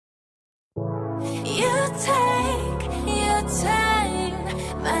You take your time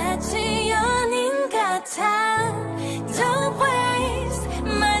마치 연인 같아 Don't waste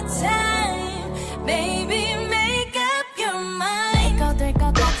my time Baby make up your mind 이거 될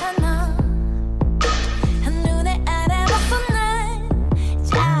것 같아 너 한눈에 알아봤어 날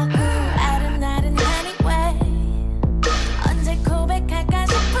자꾸 아른아른하니 왜 언제 고백할까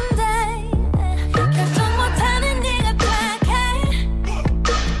싶은데 결정 못하는 네가 딱해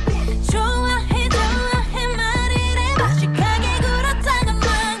좋아해 말이래 Chic하게 굴었다간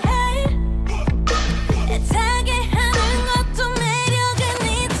망해 애타게 하는 것도 매력은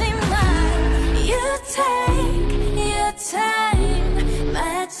있지만 You take your time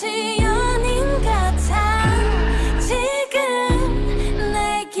마치 연인 같아 지금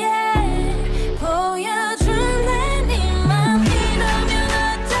내게 보여줄래 네 맘 이러면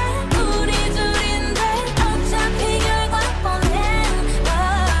어때 우리 둘인데 어차피 결과 뻔해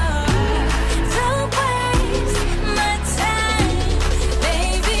Don't waste my time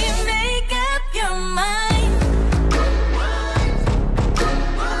Baby make up your mind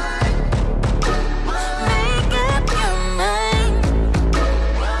Make up your mind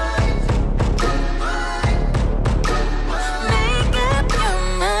Make up your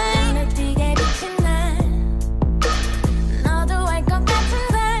mind 눈에 띄게 비친 날 너도 알 것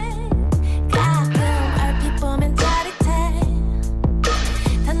같은데 가끔 얼핏 보면 짜릿해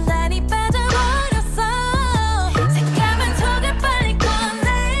단단히 빠져버렸어 새까만 속을 빨리 꺼내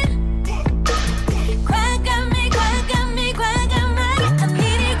과감하게 한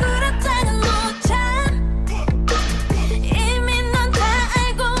일이 굴었다간 놓자 이미 넌 다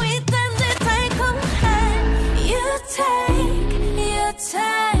알고 있단 듯 달콤해 You take your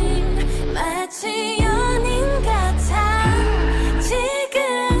time 마치 연인 같아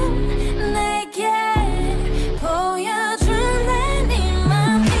지금 내게 보여줄래 네 맘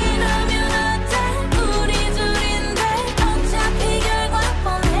이러면 어때 우리 둘인데 어차피 결과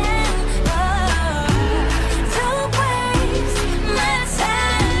뻔해 Don't waste my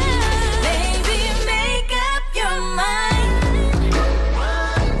time Baby make up your mind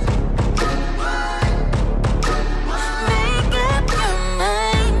Make up your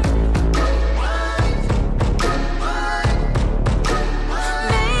mind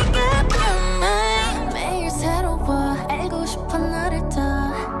Make up your mind 매일 새로워 알고 싶어 너를 더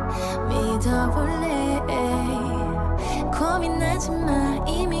믿어볼래 고민하지 마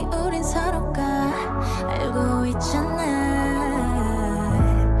이미 우린 서로가 알고 있잖아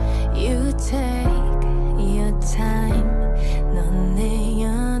You take your time 넌 내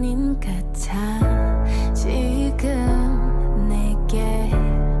연인 같아 지금 내게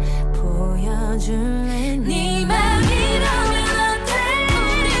보여줄래 네 맘 이러면 어때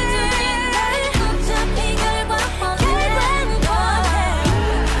우리 둘인데 어차피 결과 뻔해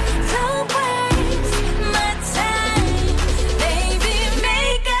Don't waste my time Baby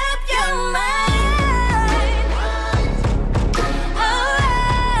make up your mind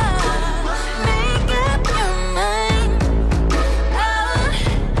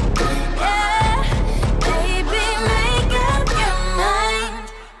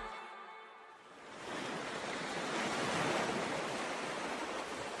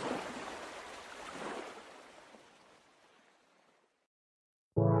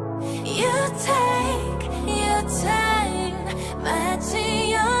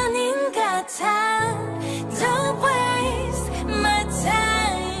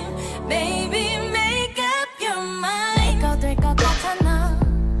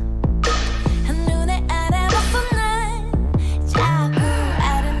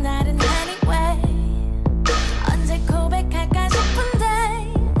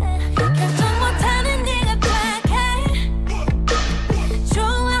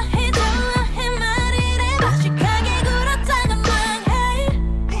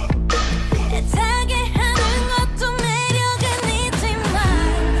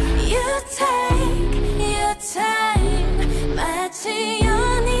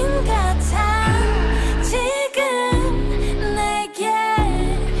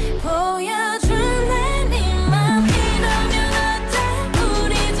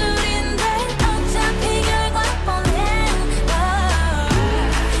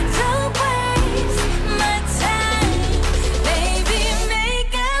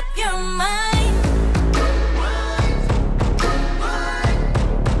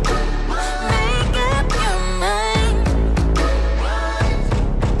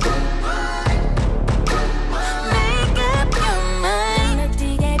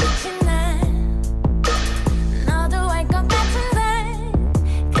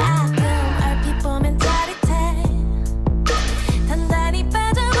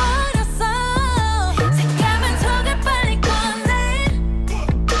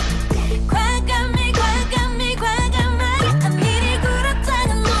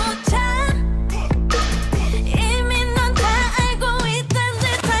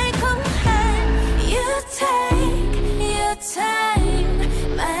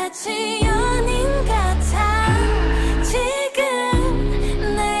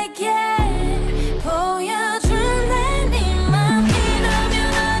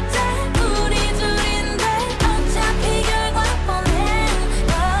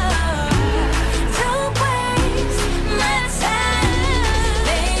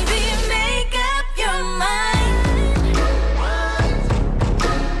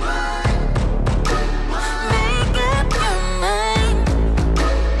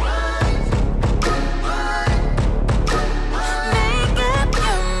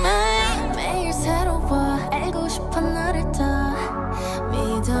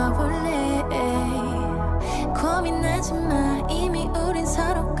믿어볼래. 고민하지 마, 이미 우린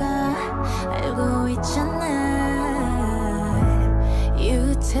서로가 알고 있잖아.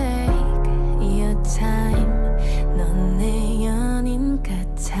 You take your time, 넌 내 연인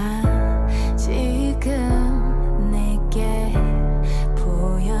같아. 지금 내게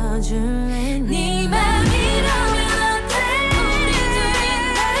보여줄래. 네 맘이라면 어때? 우리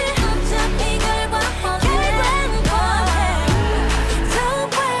둘인데 어차피 결과는 뻔해. Don't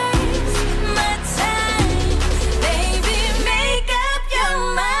waste my time, baby, make up your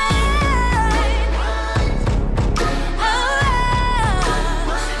mind. Oh,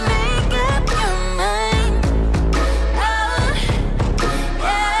 make up your mind. Oh,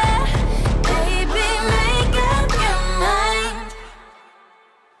 yeah, baby, make up your mind.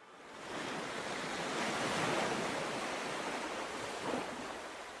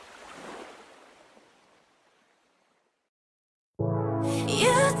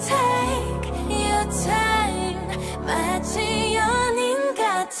 You take your time, 마치 연인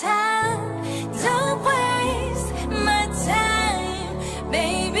같아. Don't waste my time,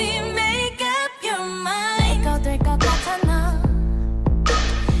 baby, make up your mind. 이거 될 것 같아 너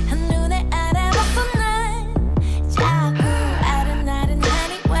한눈에 알아봤어 난. 자꾸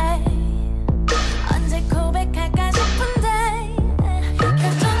아른아른하니 왜 언제 고백할까 싶은데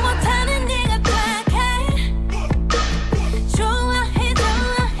결정 못하는 네가 과해. 좋아해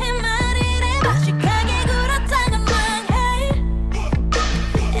좋아해 말을 해봐. Chic하게 굴었다간 망해.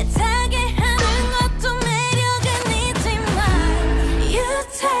 애타게 하는 것도 매력은 있지만 You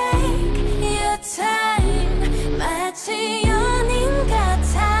take your time, 마치 연인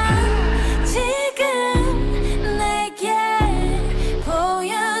같아. 지금 내게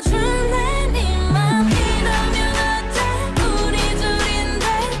보여줄래. 네 맘이라면 어때? 우리 둘인데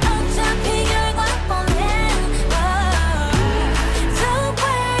어차피 결과 뻔해. Don't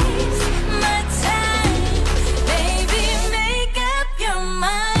waste my time, baby, make up your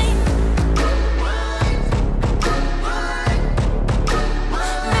mind.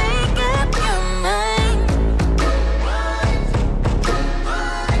 Make up your mind.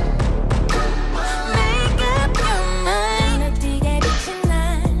 Make up your mind. 눈에 띄게 비친 날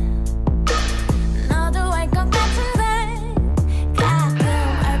너도 알 것 같은데 가끔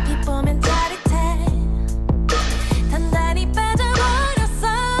얼핏 보면 짜릿해. 단단히 빠져버렸어.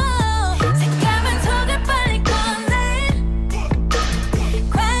 새까만 속을 빨리 꺼내.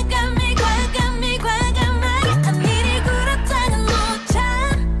 과감하게 아니를 굴었다간 못 참.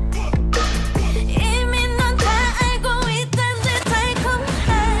 이미 넌 다 알고 있단 듯 달콤해.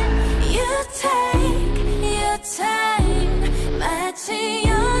 You take your time, 마치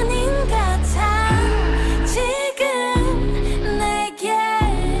연인 같아. 지금 내게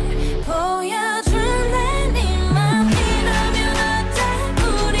보여줄래. 네 맘이라면 어때?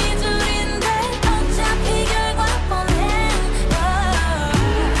 우리 둘인데 어차피 결과 뻔해.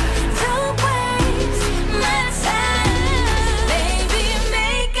 Don't waste my time, baby,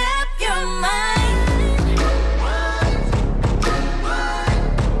 make up your mind.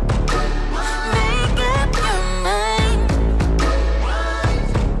 Make up your mind.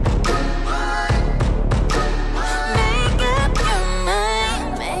 Make up your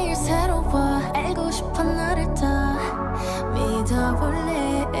mind. 매일 새로워 알고 싶어 너를 더 믿어볼래.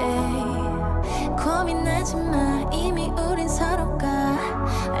 고민하지 마, 이미 우린 서로가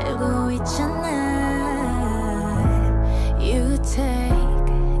알고 있잖아. You take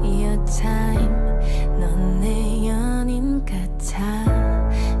your time, 넌 내 연인 같아.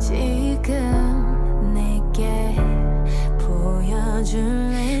 지금 내게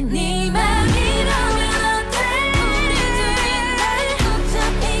보여줄래. 네 맘이라면 어때? 우리 둘인데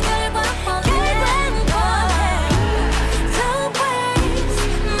어차피 결과 뻔해. Don't waste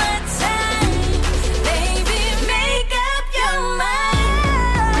my time, baby,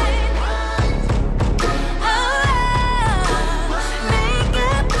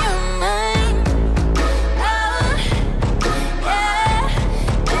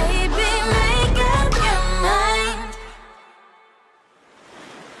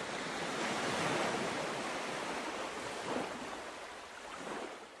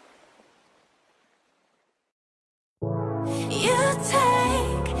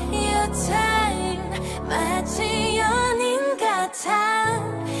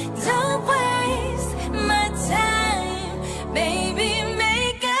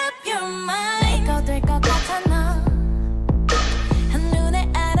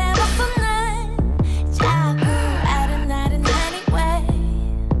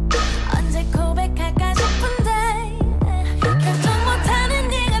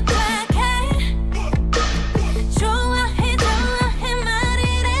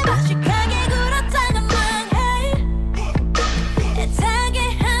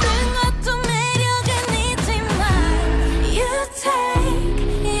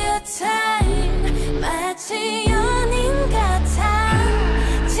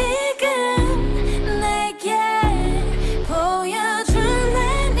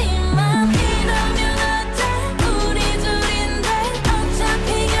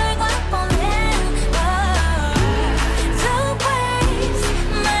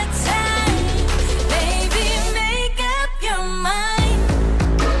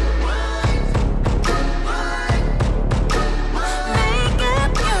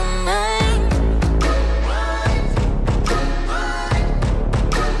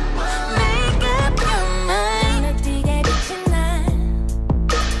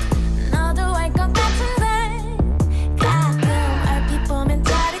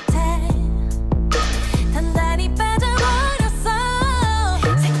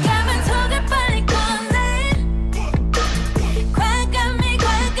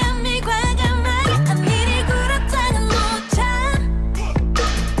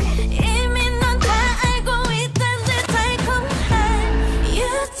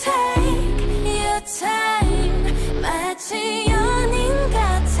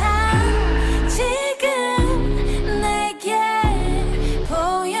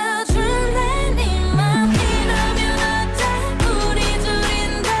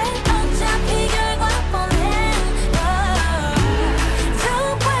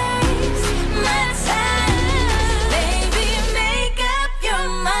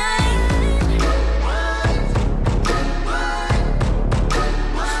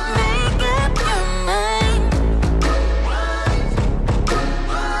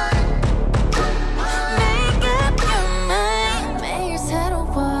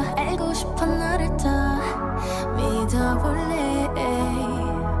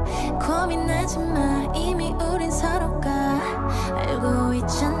 고민하지 마 이미 우린 서로가 알고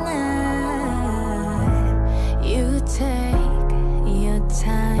있잖아. You take your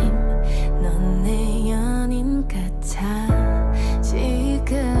time 넌 내 연인 같아.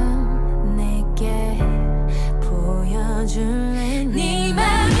 지금 내게 보여줄래. 네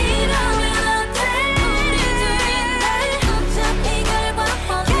맘이라면 어때. 우리 둘인데 어차피 결과는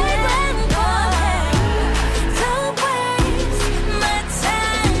뻔해. Don't waste my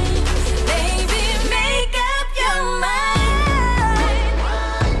time. Baby make up your mind.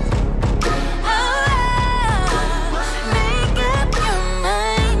 Oh, make up your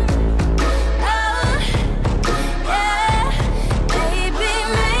mind. Oh, yeah. Baby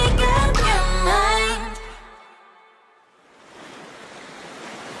make up your mind.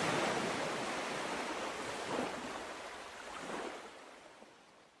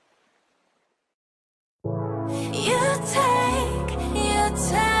 You take your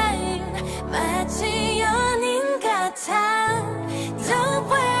time 마치 연인 같아. Don't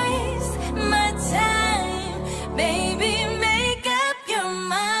waste my time. Baby make up your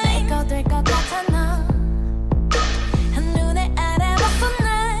mind. 이거 될 것 같아 너. 한눈에 알아봤어 날.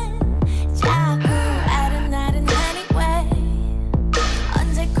 자꾸 아른아른하니 왜.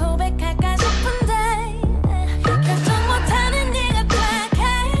 언제 고백할까 싶은데 결정 못하는 네가 착해.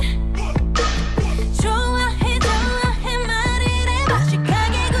 좋아해 말이래.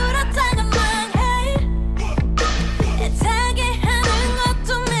 Chic하게 굴었다간 망해. 애타게 하는 것도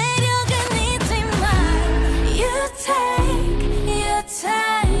매력은 있지만 You take your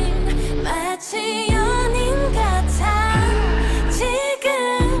time 마치 연인 같아. 지금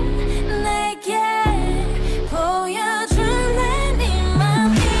내게 보여줄래. 네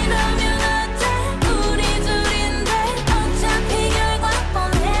맘이라면 어때. 우리 둘인데 어차피 결과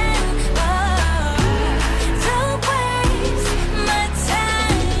뻔해. Don't waste my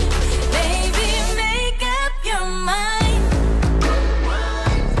time. Baby make up your mind.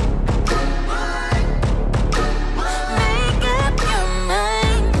 Make up your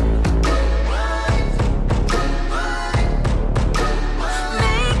mind.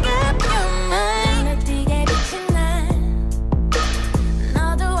 Make up your mind. 눈에 띄게 비친 날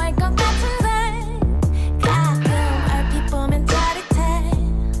너도 알 것 같은데 가끔 얼핏 보면 짜릿해.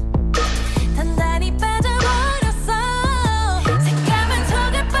 단단히 빠져버렸어. 새까만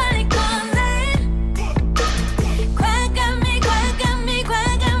속을 빨리 꺼내. 과감하게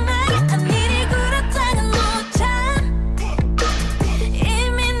아니를 굴었다간 놓자.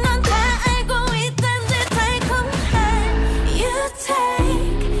 이미 넌 다 알고 있단 듯 달콤해. You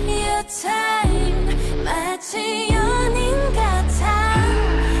take your time 마치 연인 같아.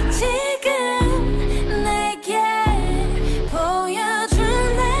 지금 내게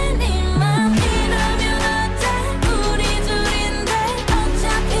보여줄래. 네 맘이라면 어때. 우리 둘인데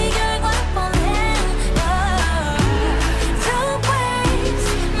어차피 결과 뻔해. Don't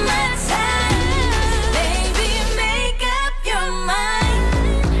waste my time. Baby make up your mind.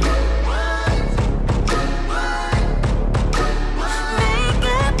 Make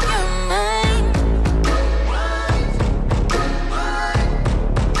up your mind.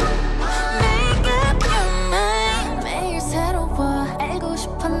 Make up your mind. 매일 새로워 알고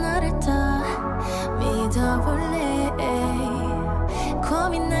싶어 너를 더 믿어볼래.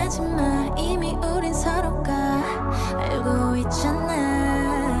 고민하지 마 이미 우린 서로가 알고 있잖아.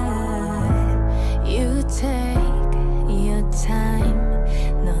 You take your time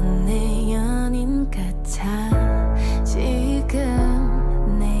넌 내 연인 같아. 지금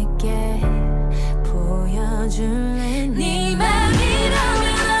내게 보여줄래. 네 맘이라면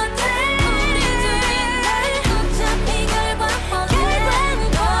어때. 우리 둘인데 어차피 결과 뻔해.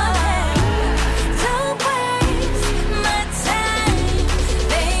 Don't waste my time.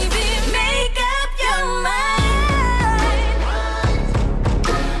 Baby make up your mind.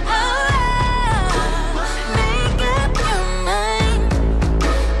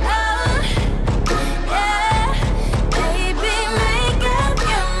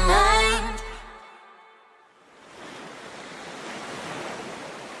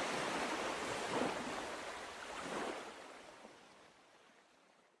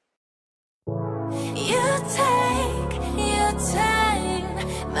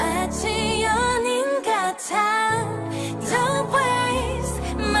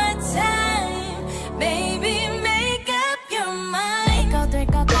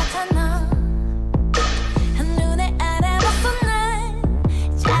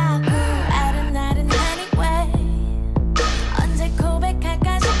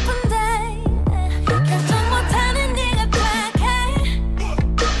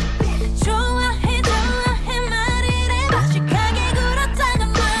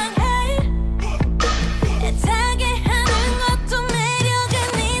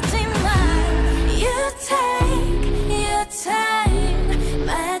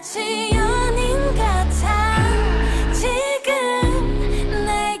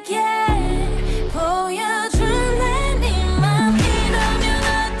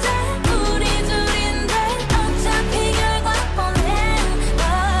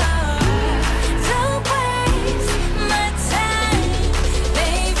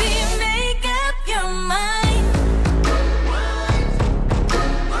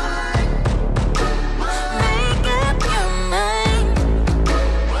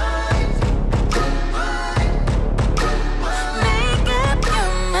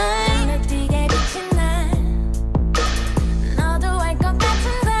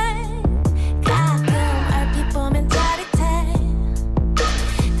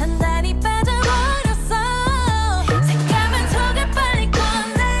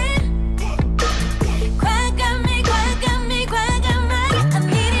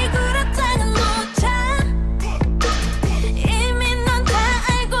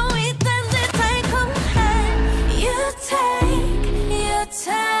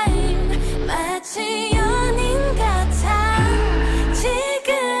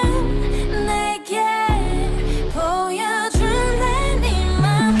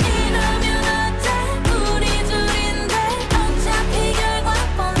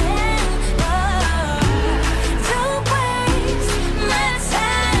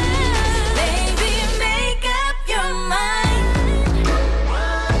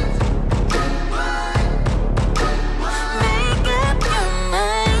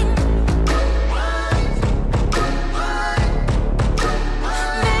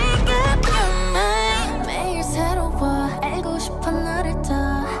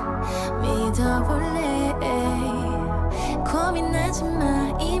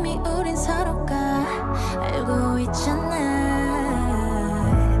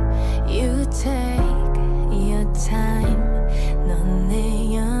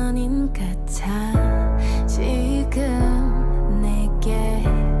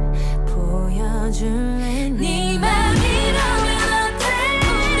 보여줄래 네 맘이라면 어때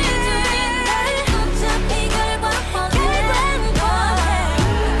우리 둘인데 어차피 결과 뻔해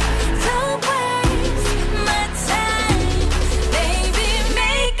Don't waste my time Baby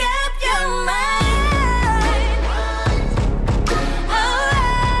make up your mind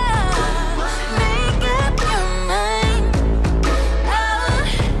Make up your mind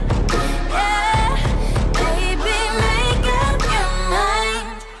Baby make up your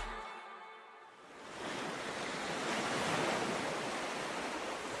mind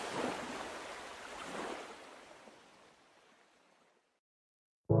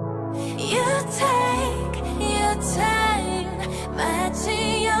You take your time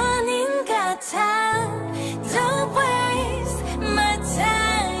마치 연인 같아 Don't waste my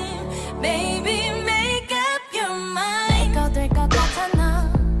time Baby make up your mind 이거 될 것 같아 너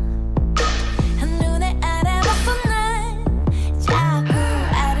한눈에 알아봤어 난 자꾸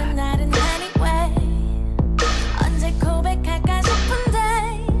아른아른하니 왜 언제 고백할까 싶은데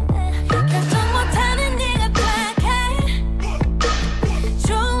결정 못하는 네가 과해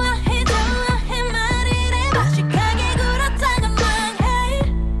좋아해 말을 해봐 Chic하게 굴었다간 망해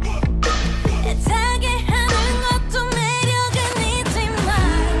애타게 하는 것도 매력은 있지만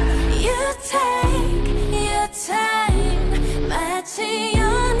You take your time 마치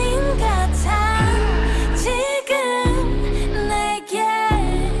연인 같아 지금 내게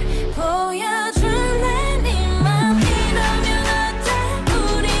보여줄래 네 맘 이러면 어때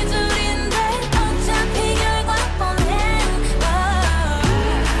우리 둘인데 어차피 결과 뻔해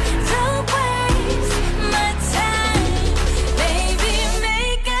Don't waste my time Baby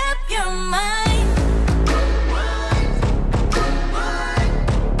make up your mind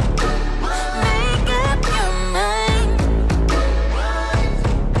Make up your mind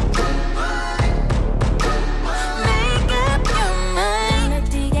Make up your mind 눈에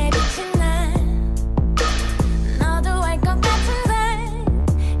띄게 비친 날 너도 알 것 같은데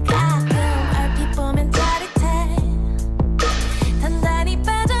가끔 얼핏 보면 짜릿해 단단히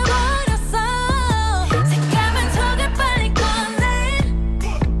빠져버렸어 새까만 속을 빨리 꺼내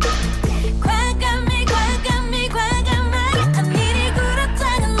과감하게 아니를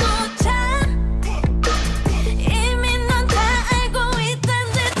굴었다간 놓자 이미 넌 다 알고 있단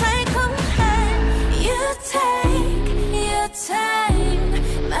듯 달콤해 You take your time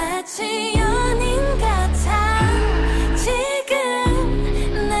마치 연인 같아 지금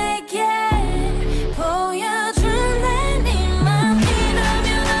내게 보여줄래 네 맘 이러면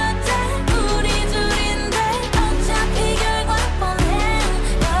어때 우리 둘인데 어차피 결과 뻔해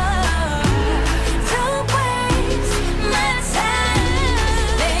Don't waste my time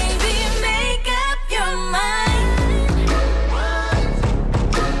Baby make up your mind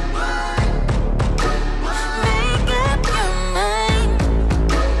Make up your mind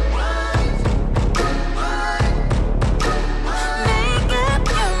Make up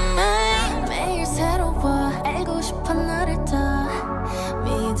your mind 매일 새로워 알고 싶어 너를 더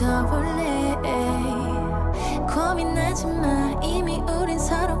믿어볼래 고민하지 마 이미 우린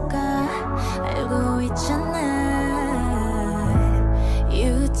서로가 알고 있잖아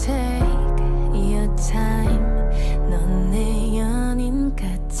You take your time 넌 내 연인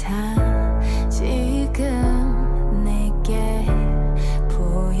같아 지금 내게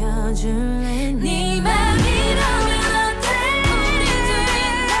보여줄래 네 맘이라면 어때 우리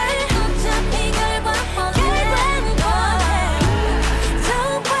둘인데 어차피 결과 뻔해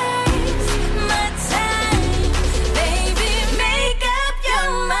Don't waste my time Baby make up your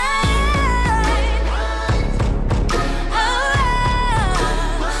mind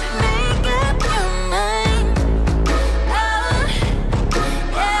Make up your mind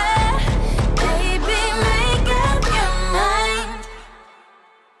Baby make up your mind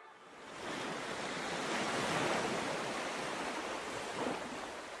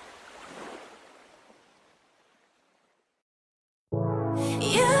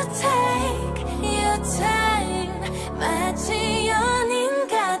You take your time 마치 연인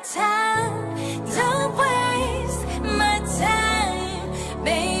같아 Don't waste my time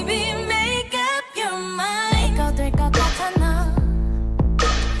Baby make up your mind 이거 될 것 같아 너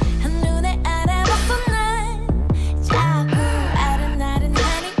한눈에 알아봤어 난 자꾸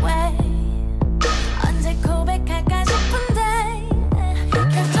아른아른하니 왜 언제 고백할까 싶은데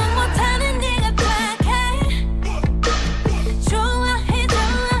결정 못하는 네가 과해 좋아해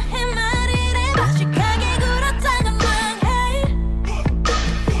말을 해봐 Chic하게 굴었다간 망해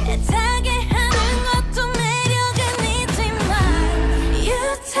애타게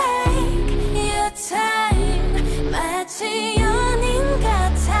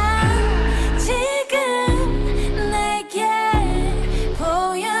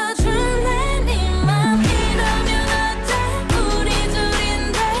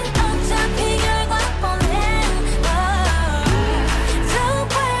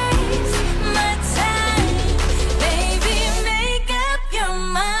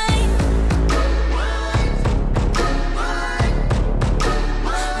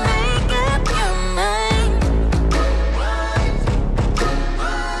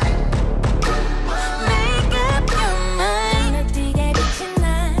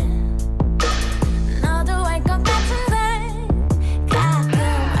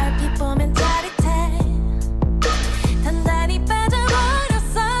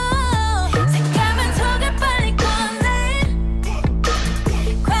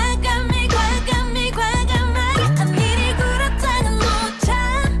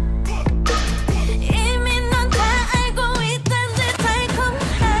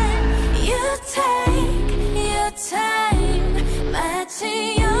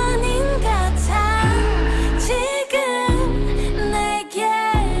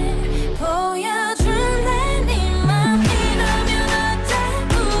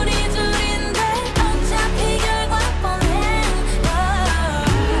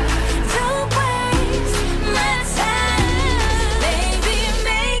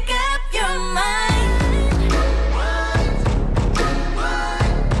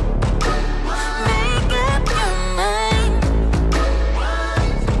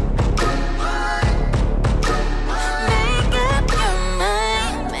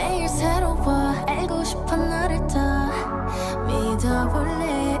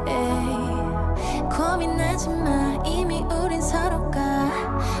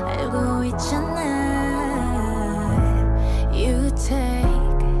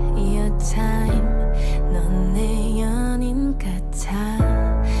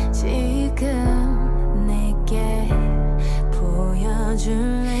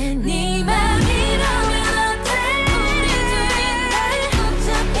보여줄래 네 맘이라면 어때 우리 둘인데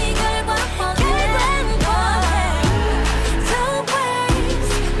어차피 결과는 뻔해 Don't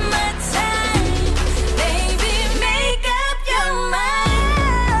waste my time Baby make up your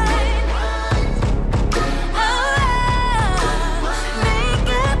mind Make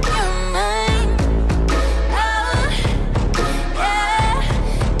up your mind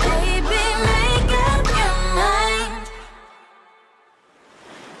Baby make up your mind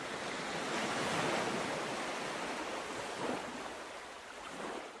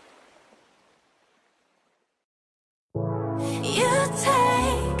You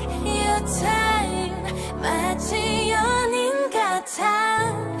take your time 마치 연인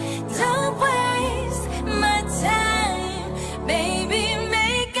같아 Don't waste my time Baby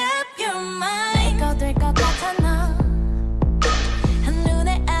make up your mind 이거 될 것 같아 너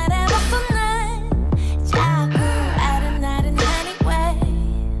한눈에 알아봤어 날 자꾸 아른아른하니 왜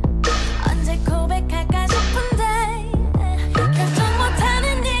언제 고백할까 싶은데 결정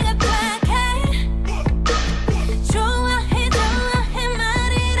못하는 네가 착해 좋아해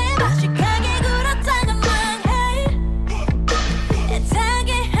말이래 Chic하게 굴었다간 망해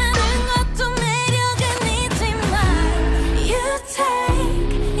애타게 하는 것도 매력은 있지만 You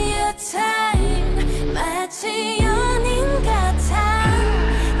take your time 마치 연인 같아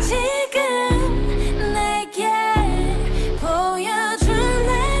지금 내게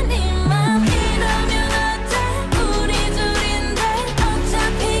보여줄래 네 맘이라면 어때 우리 둘인데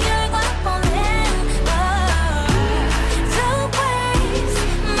어차피 결과 뻔해 Don't waste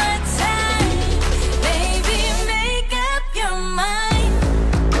my time Baby make up your mind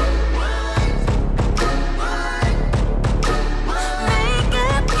Make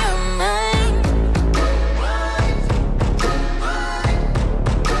up your mind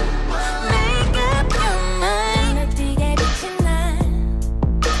Make up your mind 눈을 띄게 비친 날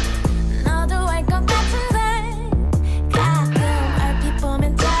너도 알 것 같은데 가끔 얼핏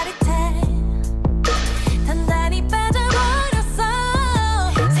보면 짜릿해 단단히 빠져버렸어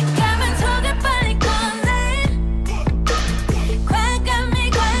새까만 속을 빨리 꺼내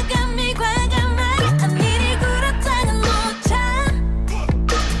과감하게 아니를 굴었다간 놓자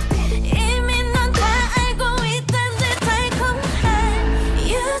이미 넌 다 알고 있단 듯 달콤해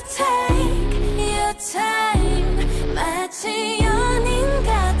You take your time 마치 연인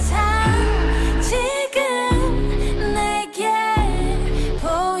같아 지금 내게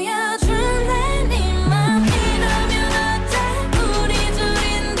보여줄래 네 맘이라면 어때 우리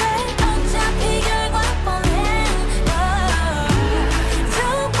둘인데 어차피 결과 뻔해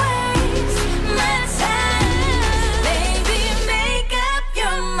Don't waste my time Baby make up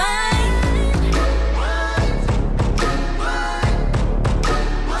your mind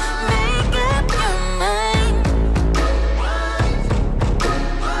Make up your mind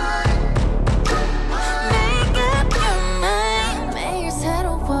Make up your mind 매일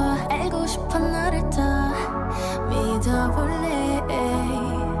새로워 알고 싶어 너를 더 믿어볼래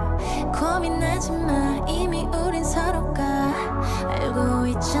고민하지 마 이미 우린 서로가 알고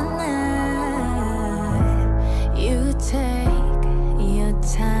있잖아 You take your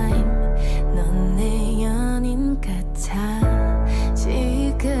time 넌 내 연인 같아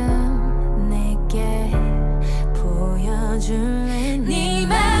지금 내게 보여줄래 네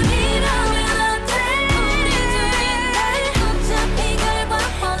맘이라면 어때 우리 둘인데 어차피 결과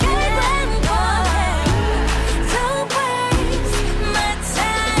뻔해 Don't waste my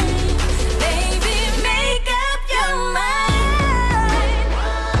time Baby make up your mind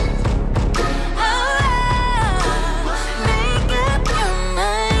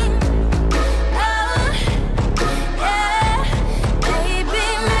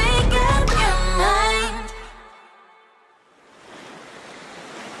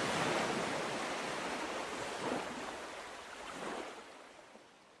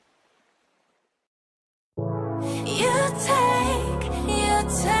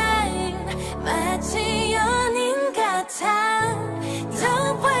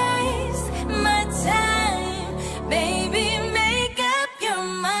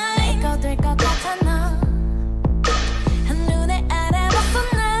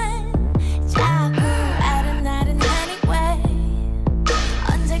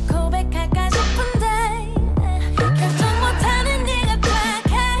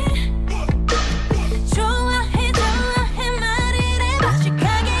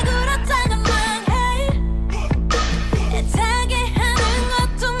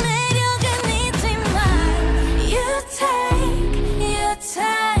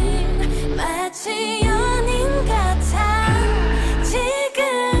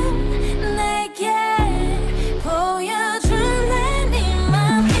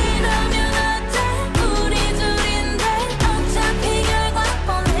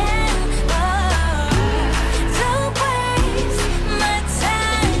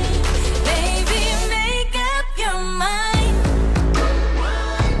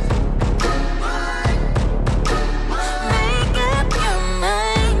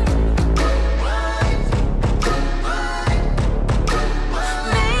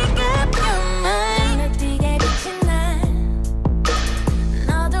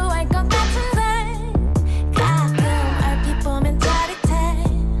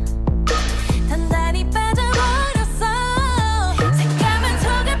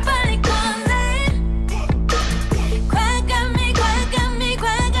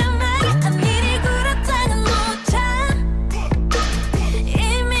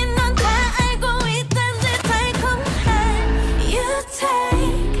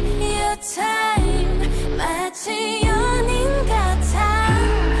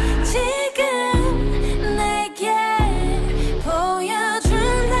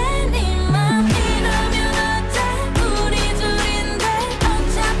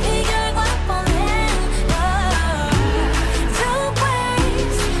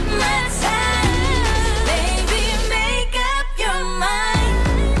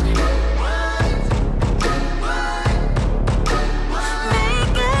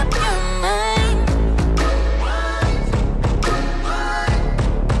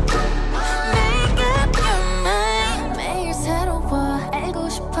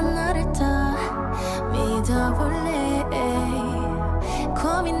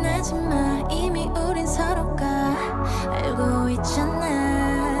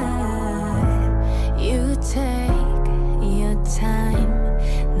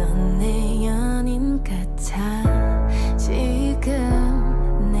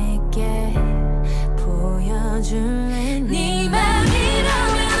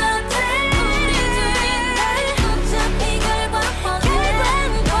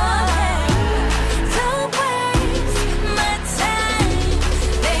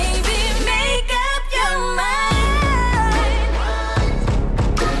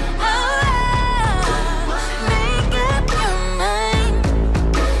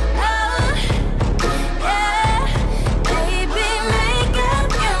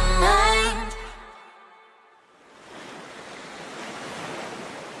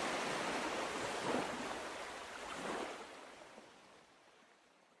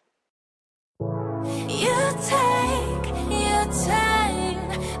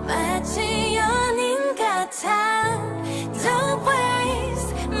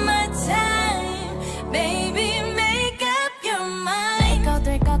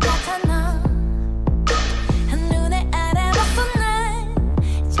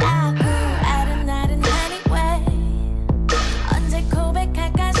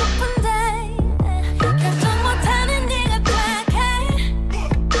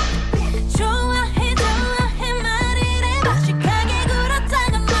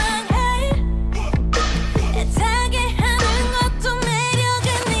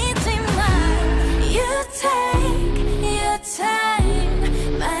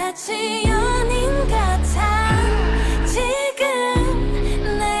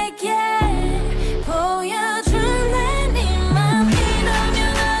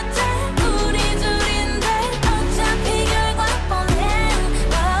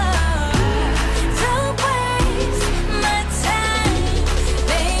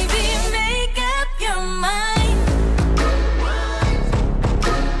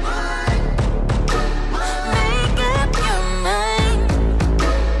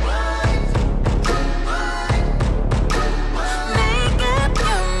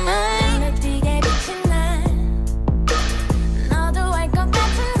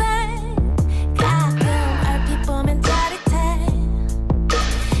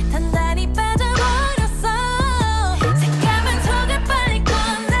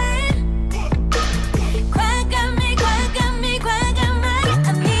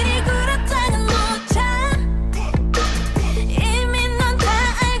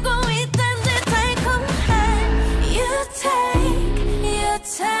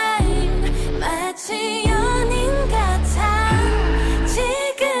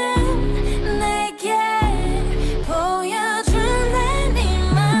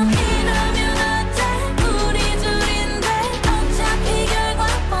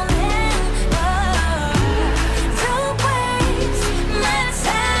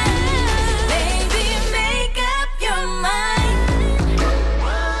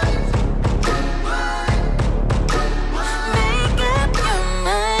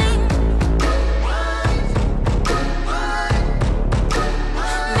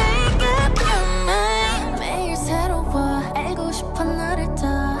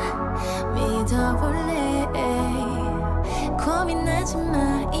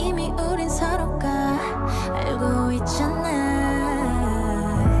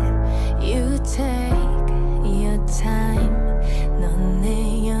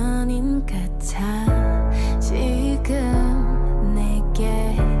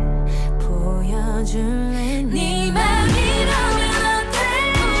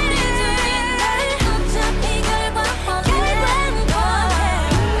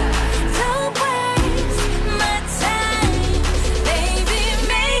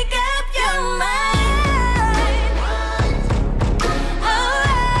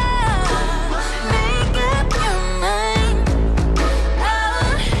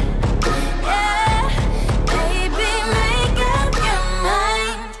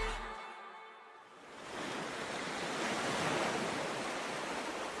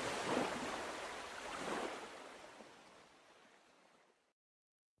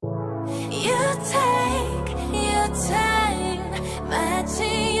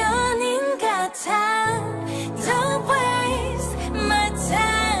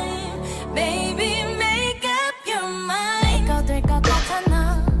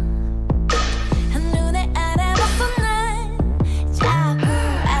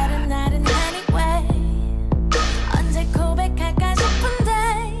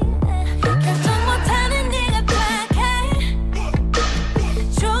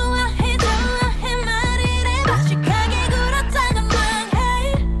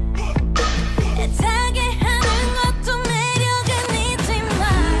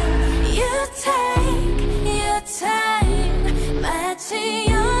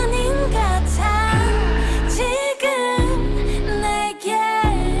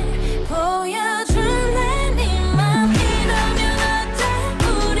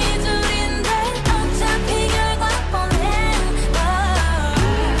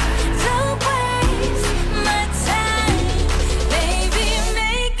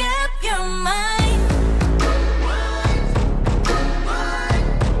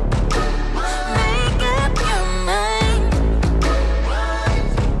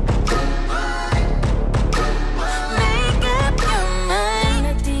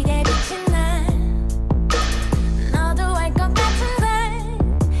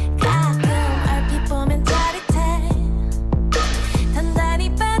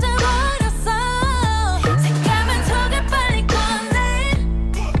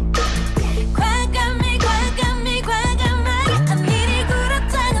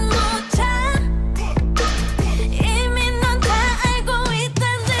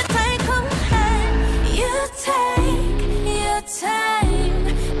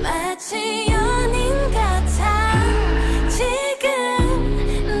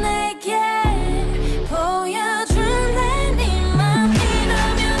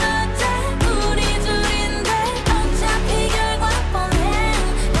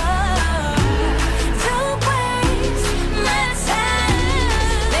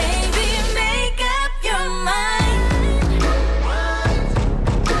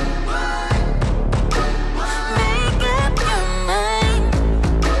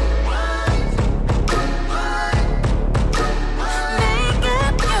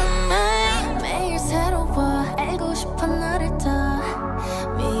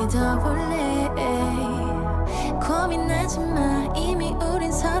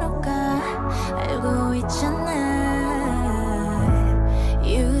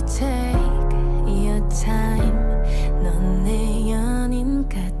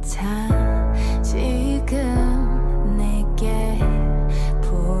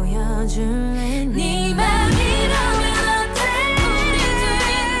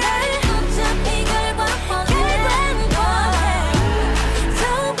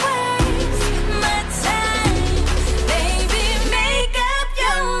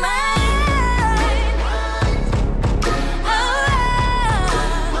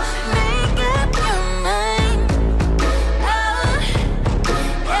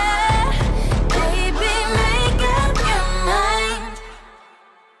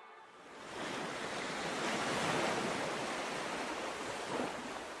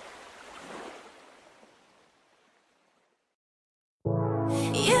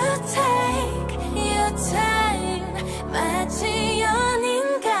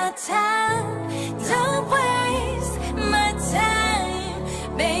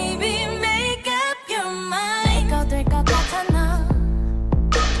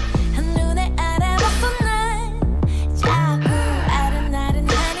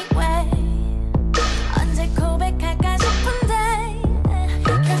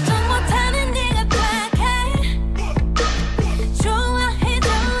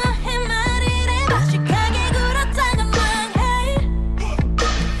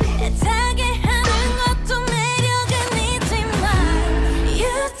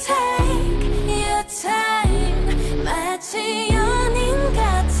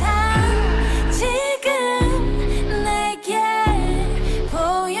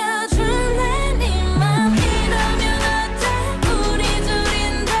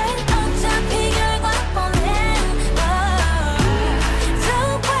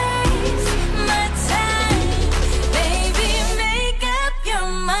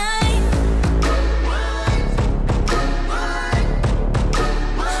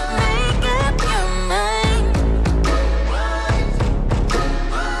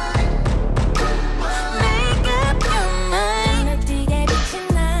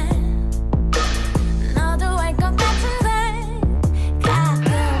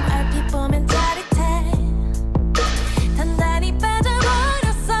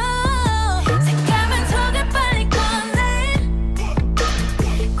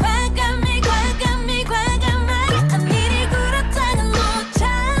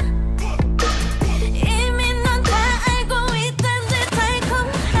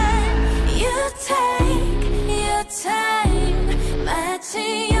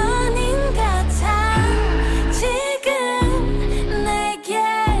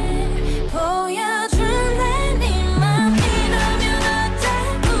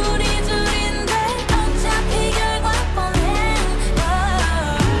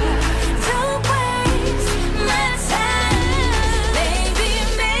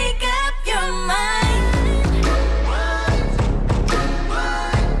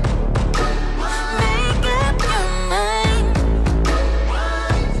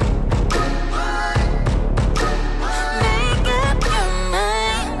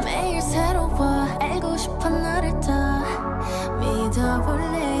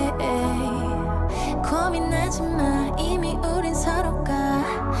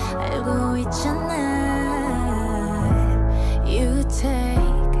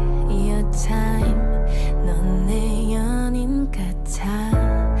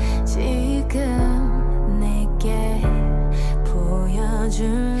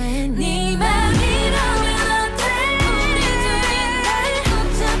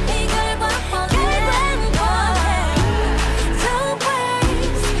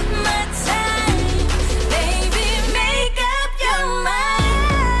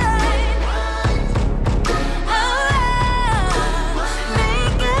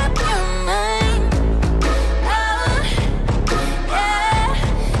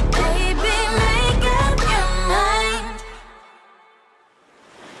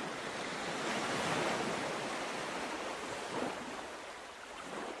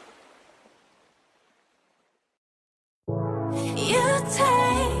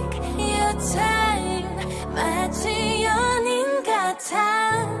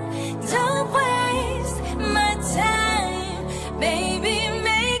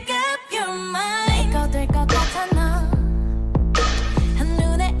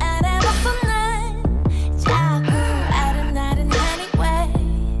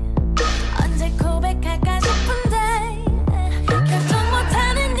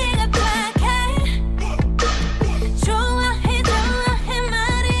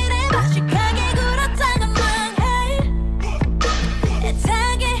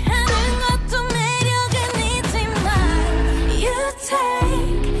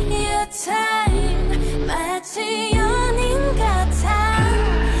마치 연인 같아.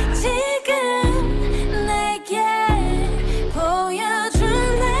 지금 내게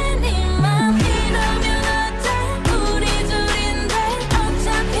보여줄래 네 맘. 이러면 어때 우리 둘인데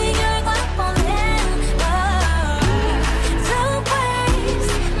어차피 결과 뻔해. Don't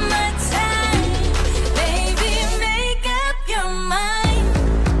waste my time, baby, make up your mind.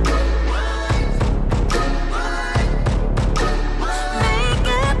 Make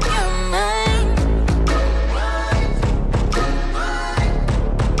up your mind.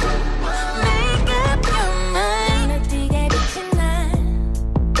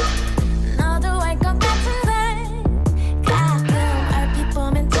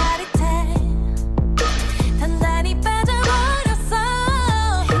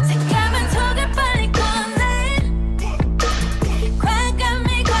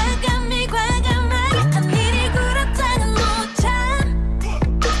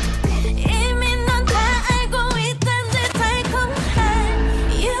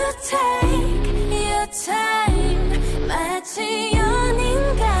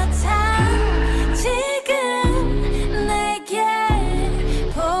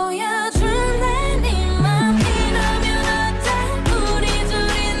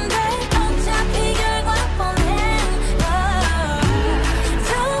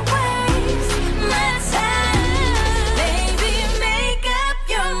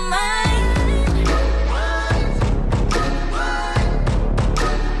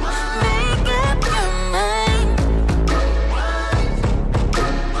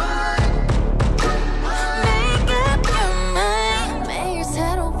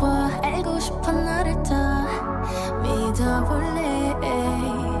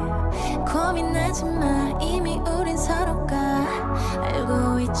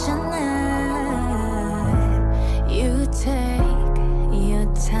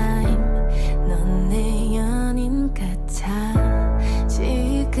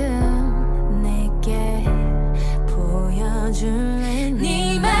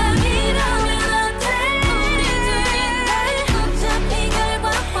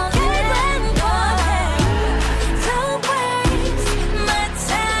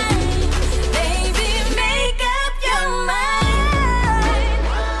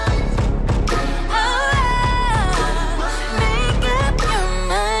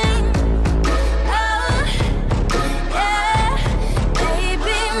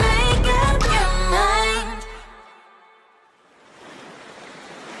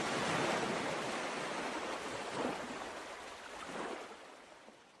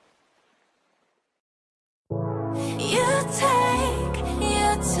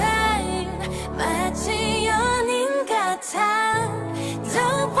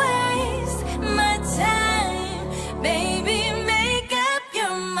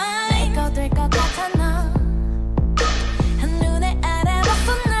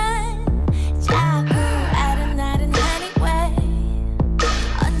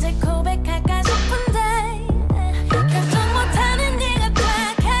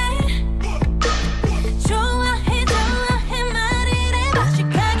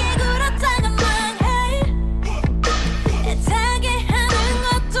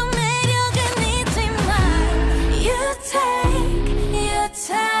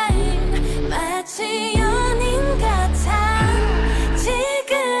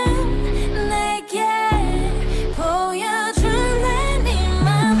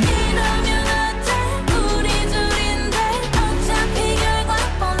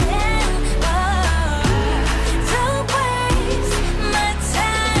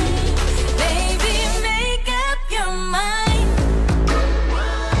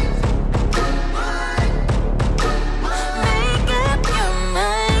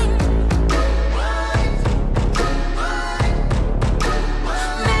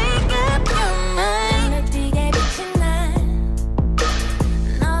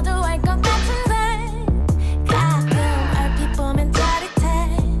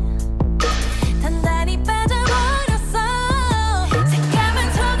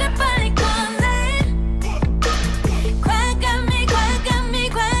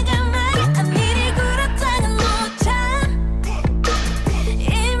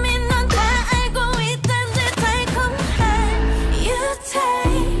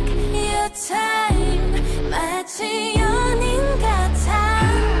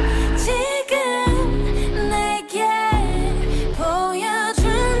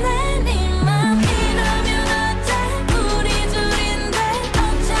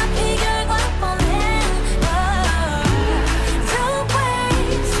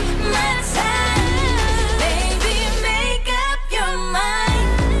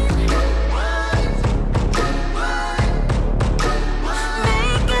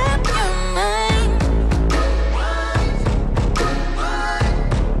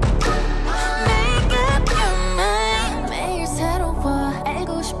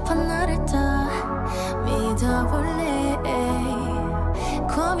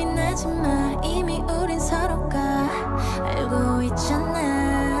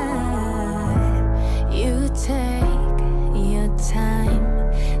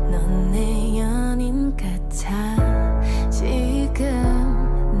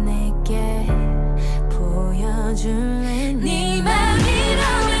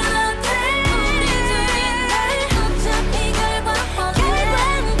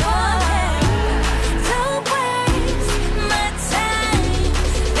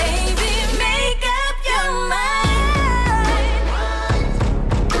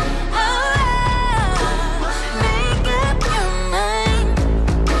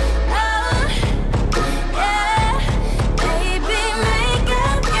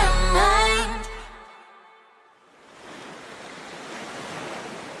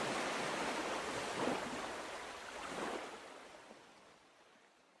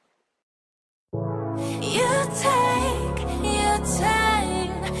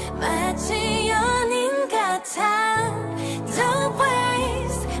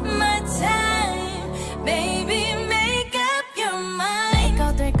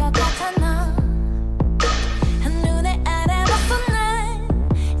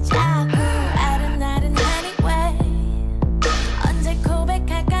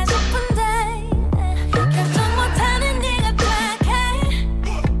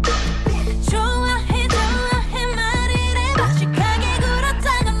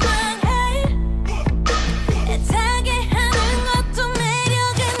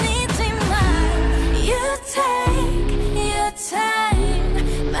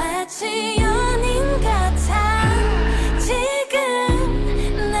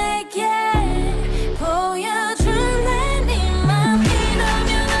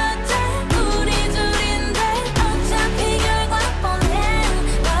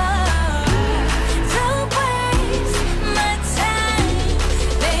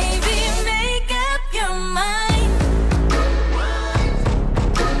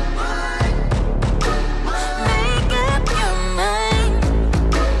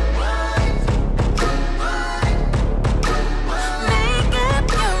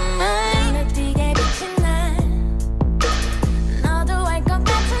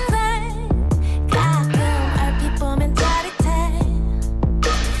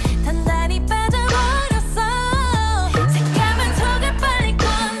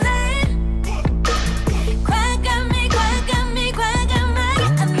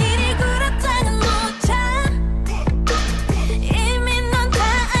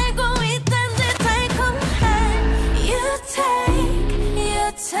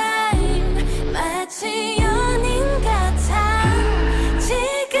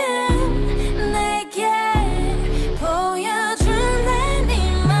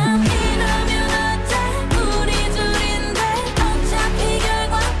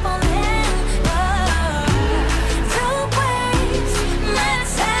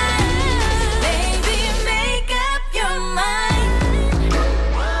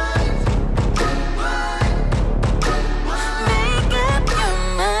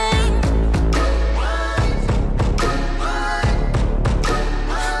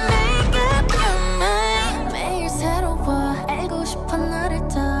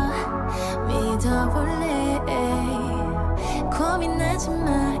 믿어볼래. 고민하지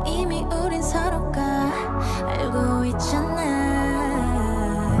마, 이미 우린 서로가 알고 있잖아.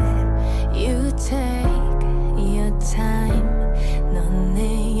 You take your time, 넌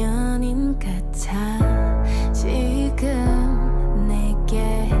내 연인 같아. 지금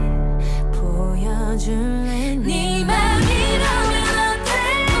내게 보여줄래. 네 맘이라면 어때?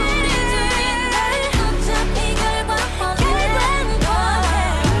 우리 둘인데 어차피 결과는 뻔해.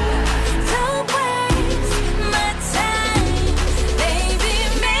 Don't waste my time, baby,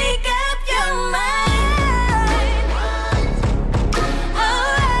 make up your mind. Oh,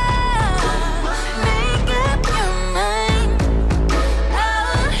 make up your mind.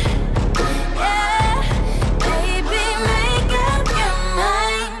 Oh, yeah, baby, make up your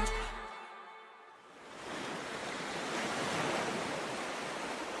mind.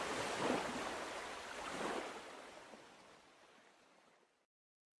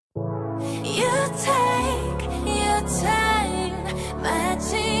 You take your time,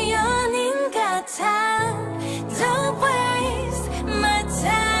 마치 연인 같아. Don't waste my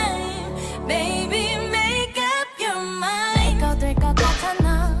time, baby, make up your mind. 이거 될 것 같아 너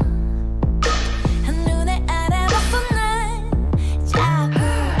한눈에 알아봤어 난 자꾸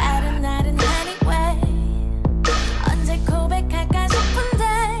아른아른하니 왜 언제 고백할까 싶은데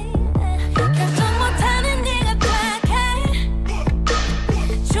결정 못하는 네가 착해.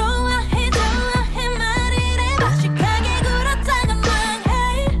 좋아해 말이래. Chic하게 굴었다간 망해.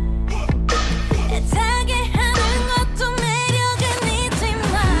 애타게 하는 것도 매력은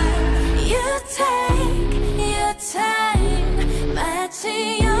있지만 You take your time, 마치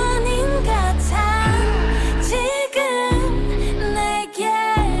연인 같아. 지금 내게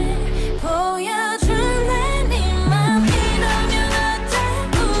보여줄래. 네 맘이라면 어때?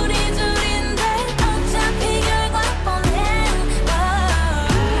 우리 둘인데 어차피 결과 뻔해.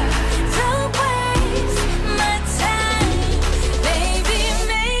 Don't waste my time, baby,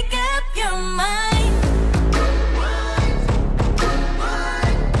 make up your mind.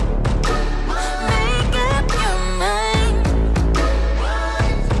 Make up your mind.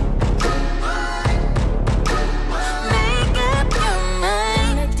 Make up your mind.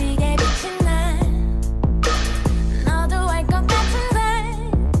 눈에 띄게 비친 날 너도 알 것 같은데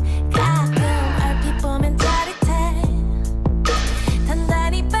가끔 얼핏 보면 짜릿해.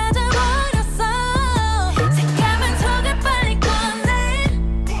 단단히 빠져버렸어. 새까만 속을 빨리 꺼내.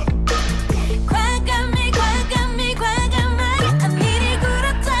 과감하게 아니를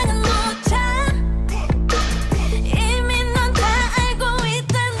굴었다간 놓자. 이미 넌 다 알고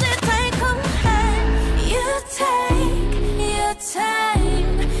있단 듯 달콤해. You take your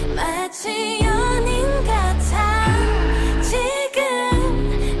time, 마치 연인 같아. 지금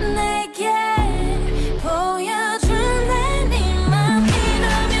내게 보여줄래. 네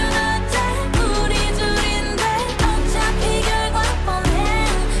맘이라면 어때? 우리 둘인데 어차피 결과 뻔해.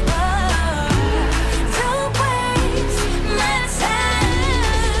 Don't waste my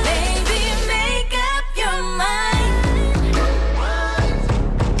time, baby, make up your mind.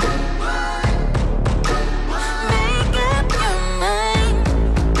 Make up your mind.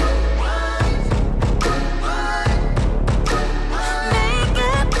 Make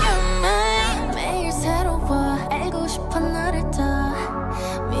up your mind. 매일 새로워 알고 싶어 너를 더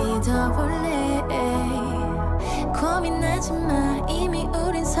믿어볼래. 고민하지 마, 이미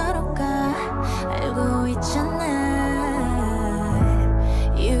우린 서로가 알고 있잖아.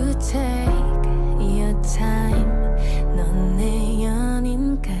 You take your time, 넌 내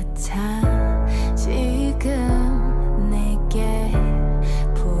연인 같아. 지금 내게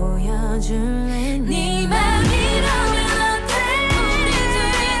보여줄래. 네 맘이라면 어때? 우리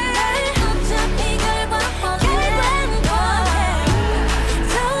둘인데 어차피 결과 뻔해.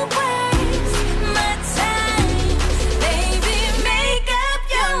 Don't waste my time, baby, make up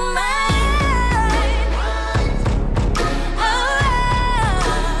your mind. Oh,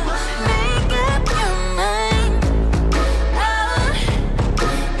 make up your mind. Oh,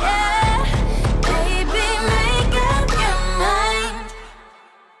 yeah, baby, make up your mind.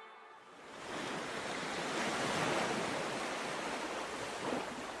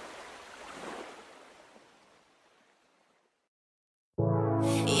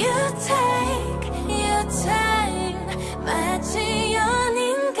 You take your time, 마치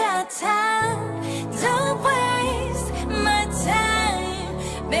연인 같아. Don't waste my time,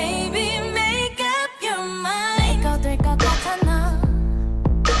 baby, make up your mind. 이거 될 것 같아 너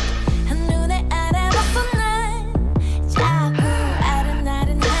한눈에 알아봤어 난 자꾸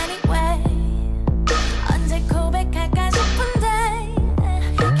아른아른하니 왜 언제 고백할까 싶은데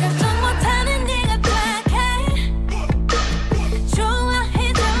결정 못하는 네가 착해.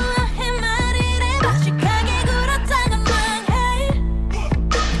 좋아해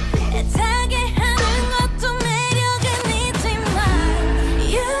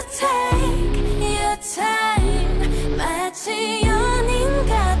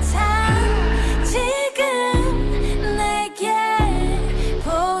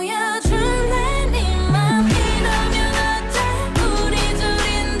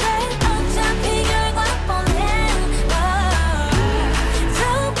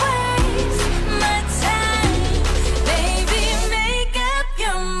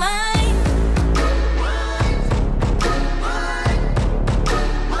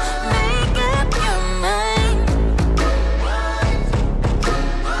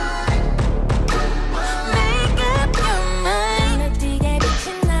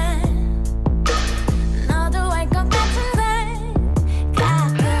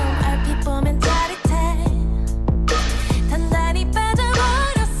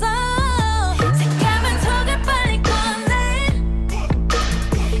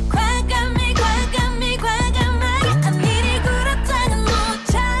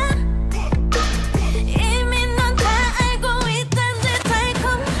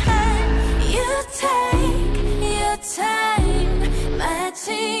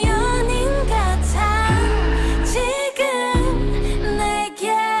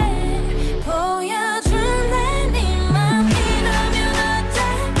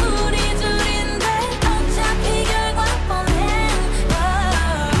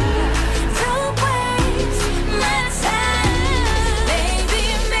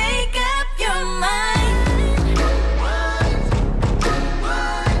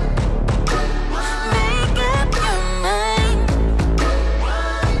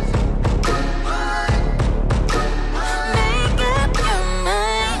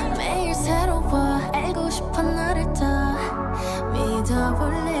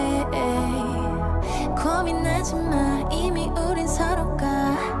고민하지 마 이미 우린 서로가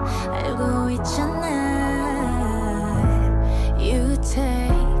알고 있잖아